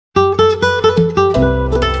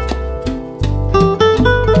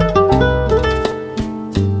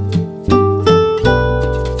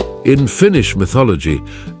In Finnish mythology,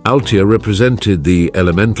 Altia represented the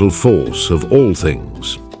elemental force of all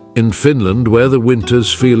things. In Finland, where the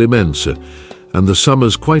winters feel immense and the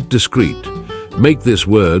summers quite discreet, make this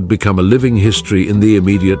word become a living history in the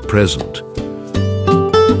immediate present.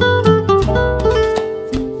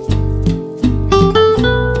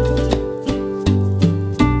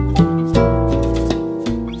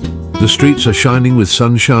 The streets are shining with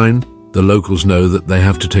sunshine. The locals know that they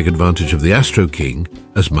have to take advantage of the Astro King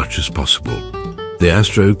as much as possible. The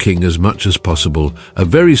Astro King as much as possible, a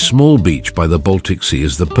very small beach by the Baltic Sea,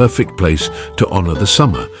 is the perfect place to honor the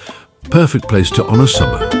summer. Perfect place to honor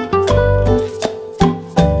summer.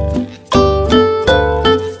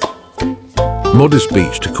 Modest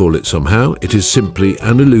beach to call it somehow, it is simply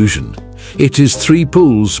an illusion. It is 3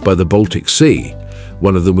 pools by the Baltic Sea,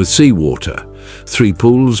 one of them with seawater. 3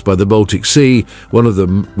 pools by the Baltic Sea, one of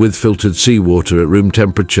them with filtered seawater at room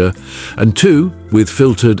temperature, and 2 with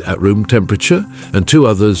filtered at room temperature, and 2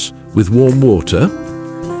 others with warm water.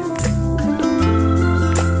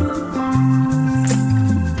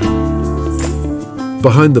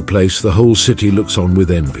 Behind the place, the whole city looks on with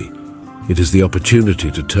envy. It is the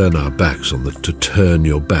opportunity to turn our backs on to turn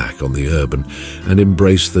your back on the urban and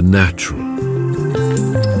embrace the natural.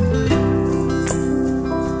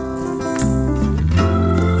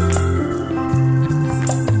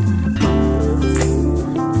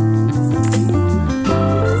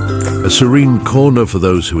 A serene corner for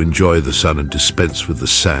those who enjoy the sun and dispense with the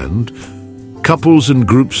sand. Couples and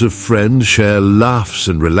groups of friends share laughs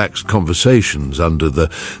and relaxed conversations under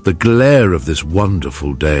the glare of this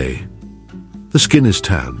wonderful day. The skin is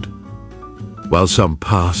tanned, while some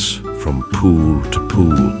pass from pool to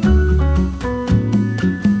pool.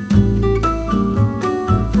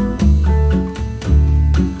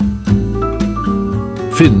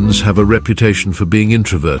 Finns have a reputation for being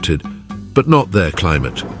introverted, but not their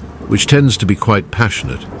climate, which tends to be quite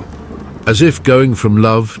passionate. As if going from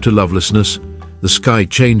love to lovelessness, the sky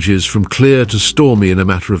changes from clear to stormy in a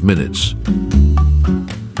matter of minutes.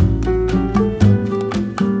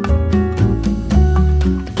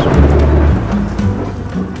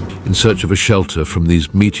 In search of a shelter from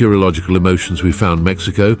these meteorological emotions, we found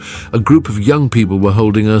Mexico. A group of young people were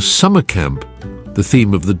holding a summer camp. The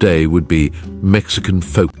theme of the day would be Mexican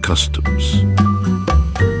folk customs.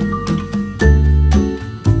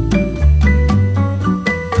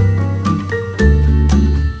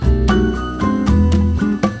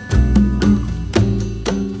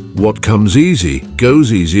 What comes easy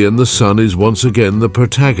goes easy, and the sun is once again the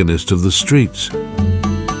protagonist of the streets.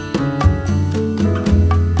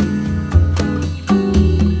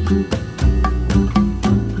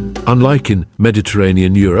 Unlike in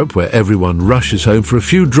Mediterranean Europe, where everyone rushes home for a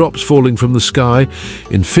few drops falling from the sky,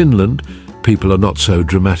 in Finland, people are not so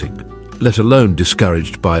dramatic, let alone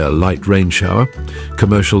discouraged by a light rain shower.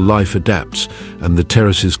 Commercial life adapts, and the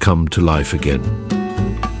terraces come to life again.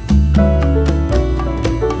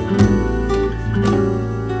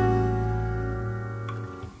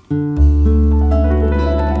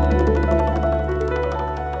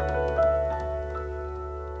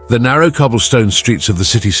 The narrow cobblestone streets of the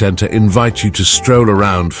city centre invite you to stroll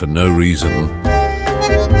around for no reason.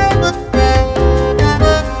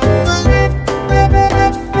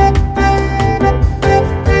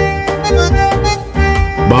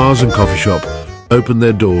 Bars and coffee shops open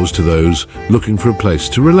their doors to those looking for a place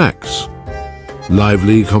to relax.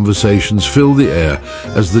 Lively conversations fill the air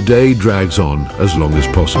as the day drags on as long as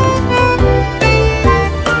possible.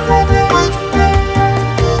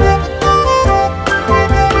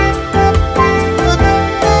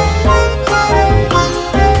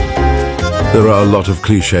 There are a lot of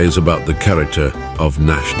clichés about the character of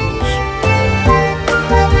nationals.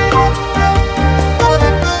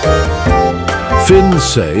 Finns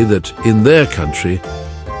say that in their country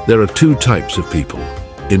there are 2 types of people,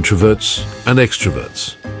 introverts and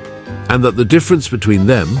extroverts, and that the difference between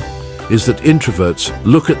them is that introverts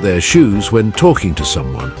look at their shoes when talking to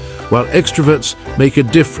someone, while extroverts make a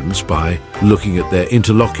difference by looking at their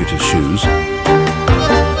interlocutor's shoes.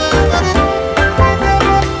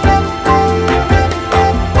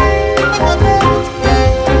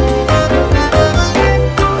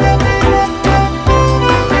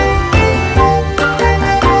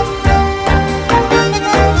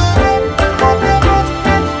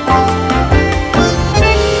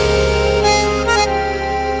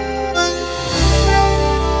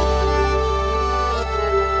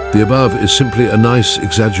 The above is simply a nice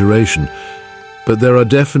exaggeration, but there are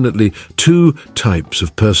definitely 2 types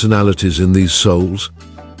of personalities in these souls.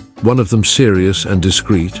 One of them serious and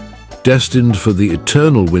discreet, destined for the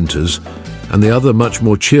eternal winters, and the other much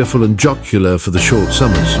more cheerful and jocular for the short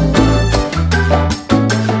summers.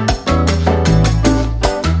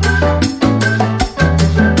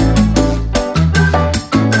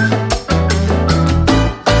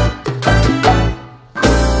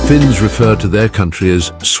 Finns refer to their country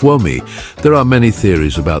as Suomi. There are many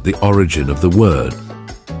theories about the origin of the word.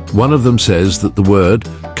 One of them says that the word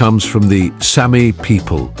comes from the Sami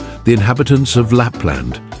people, the inhabitants of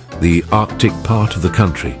Lapland, the Arctic part of the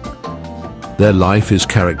country. Their life is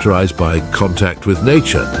characterized by contact with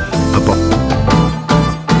nature.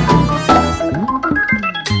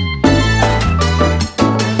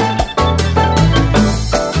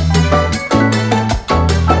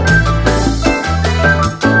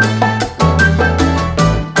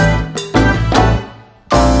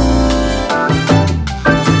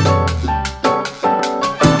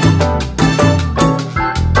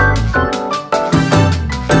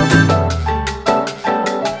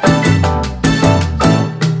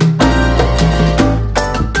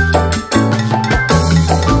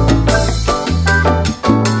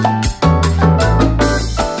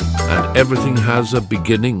 Everything has a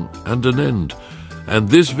beginning and an end, and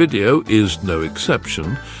this video is no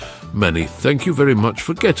exception. Many thank you very much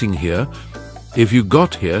for getting here. If you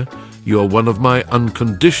got here, you are one of my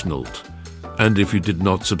unconditionals, and if you did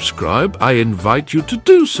not subscribe, I invite you to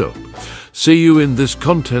do so. See you in this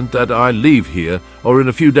content that I leave here, or in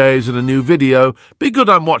a few days in a new video. Be good,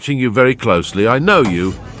 I'm watching you very closely. I know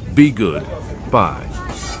you. Be good. Bye.